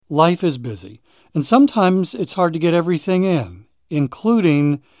Life is busy, and sometimes it's hard to get everything in,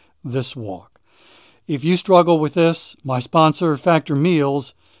 including this walk. If you struggle with this, my sponsor, Factor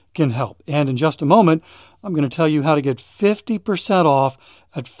Meals, can help. And in just a moment, I'm going to tell you how to get 50% off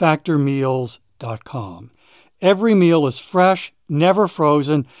at factormeals.com. Every meal is fresh, never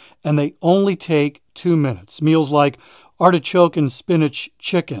frozen, and they only take 2 minutes. Meals like artichoke and spinach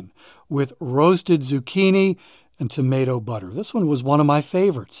chicken with roasted zucchini and tomato butter. This one was one of my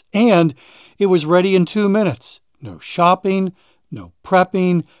favorites. And it was ready in 2 minutes. No shopping, no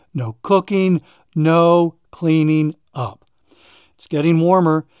prepping, no cooking, no cleaning up. It's getting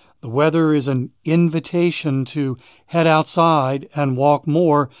warmer. The weather is an invitation to head outside and walk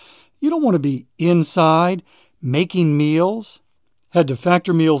more. You don't want to be inside making meals. Head to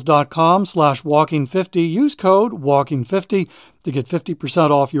factormeals.com/walking50. Use code walking50 to get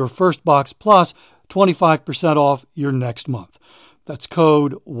 50% off your first box plus 25% off your next month. That's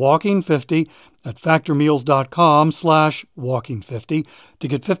code walking50 at factormeals.com/walking50 to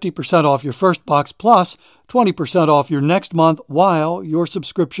get 50% off your first box plus 20% off your next month while your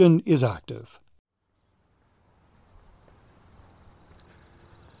subscription is active.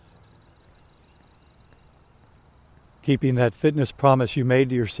 Keeping that fitness promise you made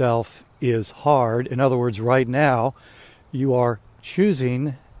to yourself is hard. In other words, right now, you are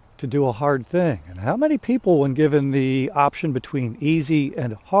choosing to do a hard thing. And how many people, when given the option between easy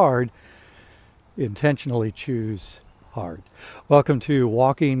and hard, intentionally choose hard? Welcome to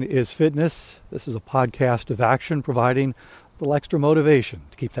Walking is Fitness. This is a podcast of action, providing a little extra motivation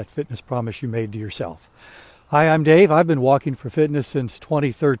to keep that fitness promise you made to yourself. Hi, I'm Dave. I've been walking for fitness since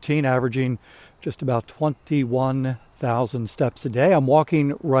 2013, averaging just about 21,000 steps a day. I'm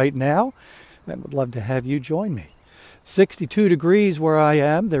walking right now, and I would love to have you join me. 62 degrees where I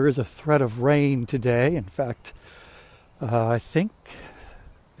am. There is a threat of rain today. In fact, I think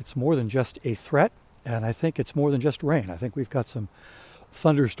it's more than just a threat, and I think it's more than just rain. I think we've got some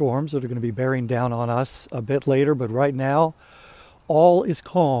thunderstorms that are going to be bearing down on us a bit later, but right now, all is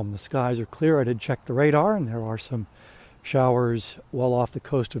calm. The skies are clear. I did check the radar, and there are some showers well off the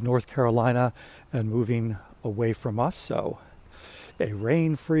coast of North Carolina and moving away from us, so a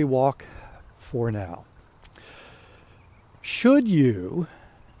rain-free walk for now. Should you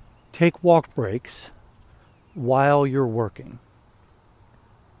take walk breaks while you're working?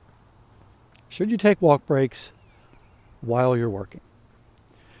 Should you take walk breaks while you're working?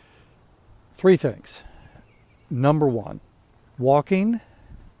 3 things. Number 1, walking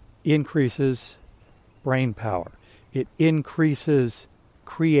increases brain power. It increases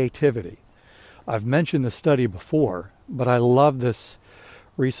creativity. I've mentioned this study before, but I love this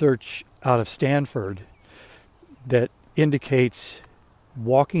research out of Stanford that indicates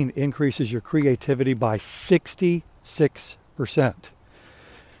walking increases your creativity by 66%.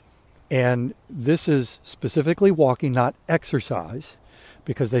 And this is specifically walking, not exercise,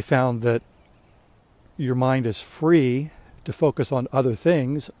 because they found that your mind is free to focus on other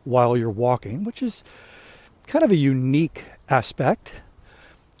things while you're walking, which is kind of a unique aspect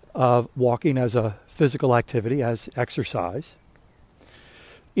of walking as a physical activity, as exercise.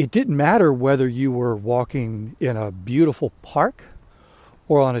 It didn't matter whether you were walking in a beautiful park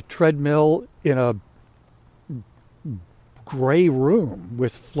or on a treadmill in a gray room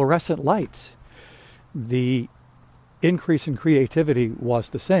with fluorescent lights. The increase in creativity was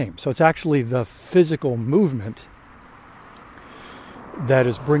the same. So it's actually the physical movement that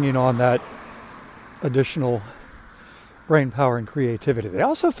is bringing on that additional brain power and creativity. They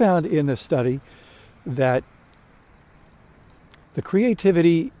also found in this study that the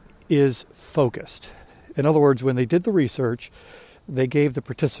creativity is focused. In other words, when they did the research, they gave the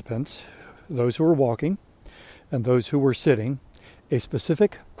participants, those who were walking and those who were sitting, a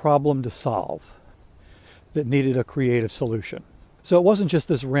specific problem to solve that needed a creative solution. So it wasn't just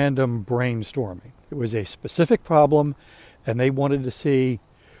this random brainstorming. It was a specific problem, and they wanted to see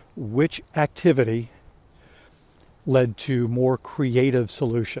which activity led to more creative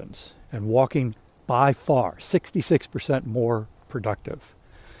solutions. And walking, by far, 66% more productive.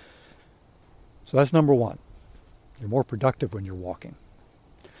 So that's number 1. You're more productive when you're walking.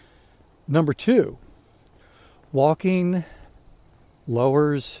 Number 2, walking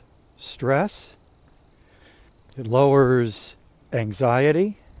lowers stress, it lowers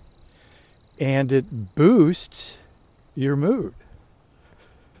anxiety, and it boosts your mood.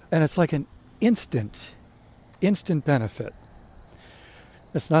 And it's like an instant benefit.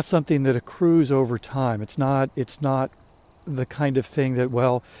 It's not something that accrues over time. It's not the kind of thing that,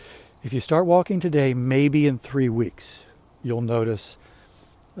 well, if you start walking today, maybe in 3 weeks, you'll notice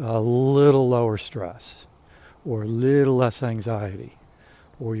a little lower stress or a little less anxiety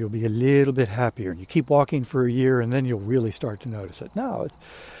or you'll be a little bit happier. And you keep walking for a year and then you'll really start to notice it. No,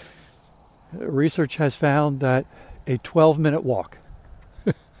 research has found that a 12-minute walk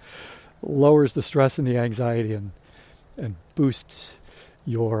lowers the stress and the anxiety and boosts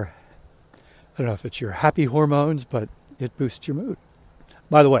your, I don't know if it's your happy hormones, but it boosts your mood.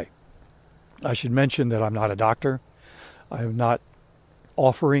 By the way, I should mention that I'm not a doctor. I am not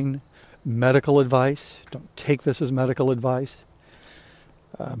offering medical advice. Don't take this as medical advice.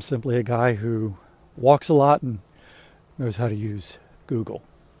 I'm simply a guy who walks a lot and knows how to use Google.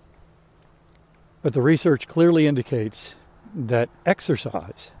 But the research clearly indicates that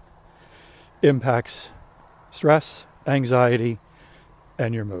exercise impacts stress, anxiety,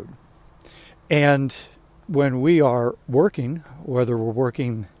 and your mood. And when we are working, whether we're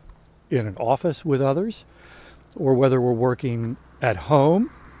working in an office with others, or whether we're working at home,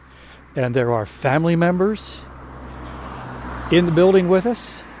 and there are family members in the building with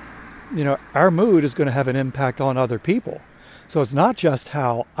us, our mood is going to have an impact on other people. So it's not just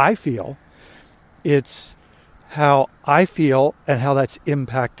how I feel, it's how I feel and how that's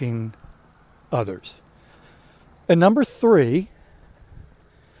impacting others. And number 3,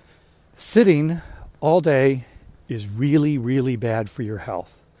 sitting all day is really, really bad for your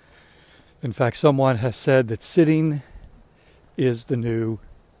health. In fact, someone has said that sitting is the new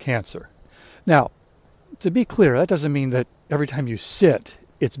cancer. Now, to be clear, that doesn't mean that every time you sit,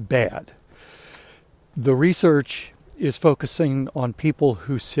 it's bad. The research is focusing on people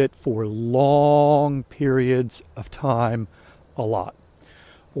who sit for long periods of time a lot.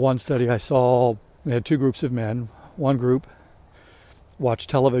 One study I saw, they had 2 groups of men. One group watched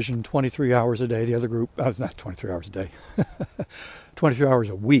television 23 hours a day. The other group, not 23 hours a day, 23 hours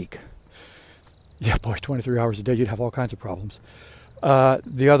a week. Yeah, boy, 23 hours a day, you'd have all kinds of problems.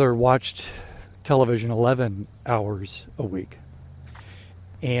 The other watched television 11 hours a week.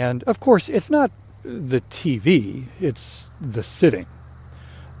 And, of course, it's not the TV, it's the sitting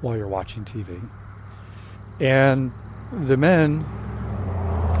while you're watching TV. And the men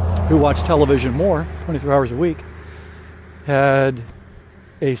who watched television more, 23 hours a week, had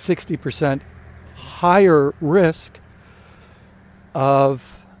a 60% higher risk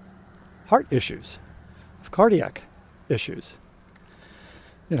of heart issues, of cardiac issues.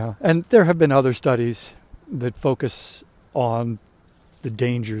 And there have been other studies that focus on the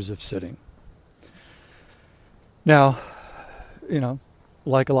dangers of sitting. Now,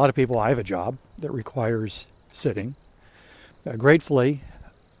 like a lot of people, I have a job that requires sitting. Gratefully,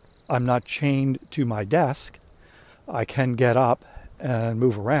 I'm not chained to my desk. I can get up and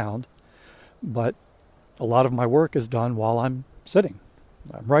move around, but a lot of my work is done while I'm sitting.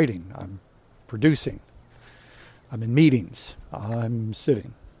 I'm writing, I'm producing, I'm in meetings, I'm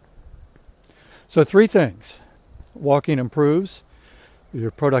sitting. So 3 things. Walking improves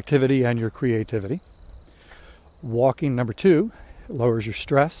your productivity and your creativity. Walking, number 2, lowers your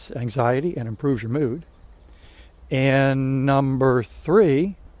stress, anxiety, and improves your mood. And number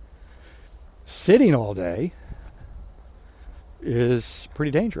 3, sitting all day is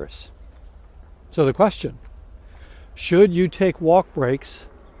pretty dangerous. So the question, should you take walk breaks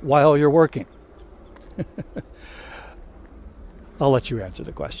while you're working? I'll let you answer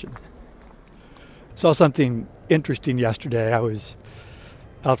the question. Saw something interesting yesterday. I was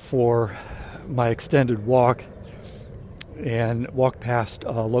out for my extended walk and walked past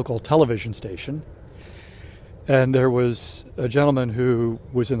a local television station. And there was a gentleman who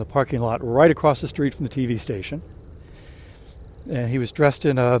was in the parking lot right across the street from the TV station. And he was dressed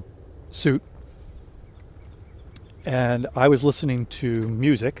in a suit. And I was listening to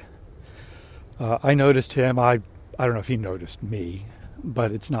music. I noticed him. I don't know if he noticed me,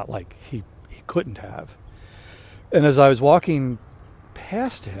 but it's not like he couldn't have. And as I was walking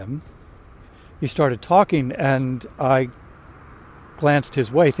past him, he started talking, and I glanced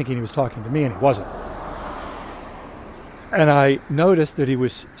his way thinking he was talking to me, and he wasn't. And I noticed that he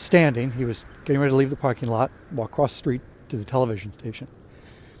was standing. He was getting ready to leave the parking lot, walk across the street to the television station.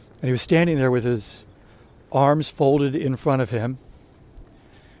 And he was standing there with his arms folded in front of him,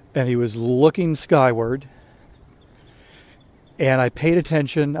 and he was looking skyward. And I paid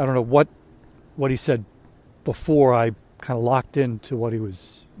attention. I don't know what he said before I kind of locked into what he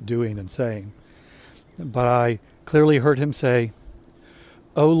was doing and saying. But I clearly heard him say,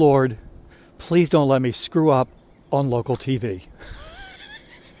 "Oh Lord, please don't let me screw up on local TV."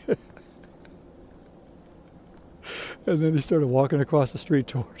 And then he started walking across the street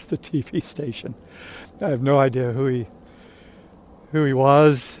towards the TV station. I have no idea who he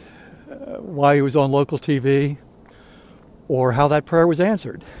was, why he was on local TV, or how that prayer was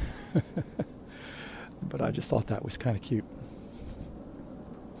answered. But I just thought that was kind of cute.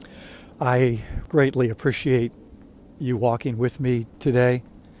 I greatly appreciate you walking with me today.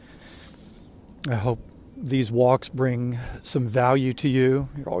 I hope these walks bring some value to you.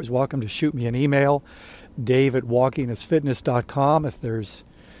 You're always welcome to shoot me an email, dave@walkingisfitness.com, if there's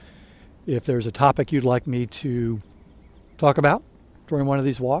a topic you'd like me to talk about during one of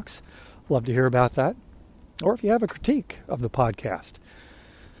these walks. Love to hear about that. Or if you have a critique of the podcast,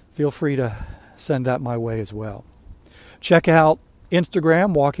 feel free to send that my way as well. Check out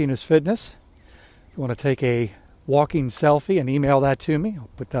Instagram, Walking is Fitness. If you want to take a walking selfie and email that to me, I'll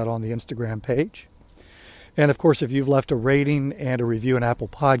put that on the Instagram page. And of course, if you've left a rating and a review in Apple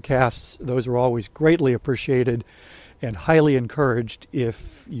Podcasts, those are always greatly appreciated and highly encouraged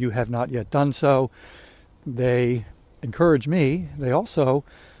if you have not yet done so. They encourage me. They also,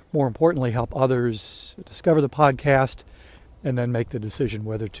 more importantly, help others discover the podcast and then make the decision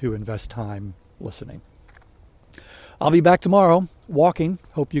whether to invest time listening. I'll be back tomorrow walking.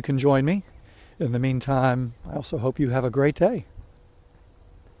 Hope you can join me. In the meantime, I also hope you have a great day.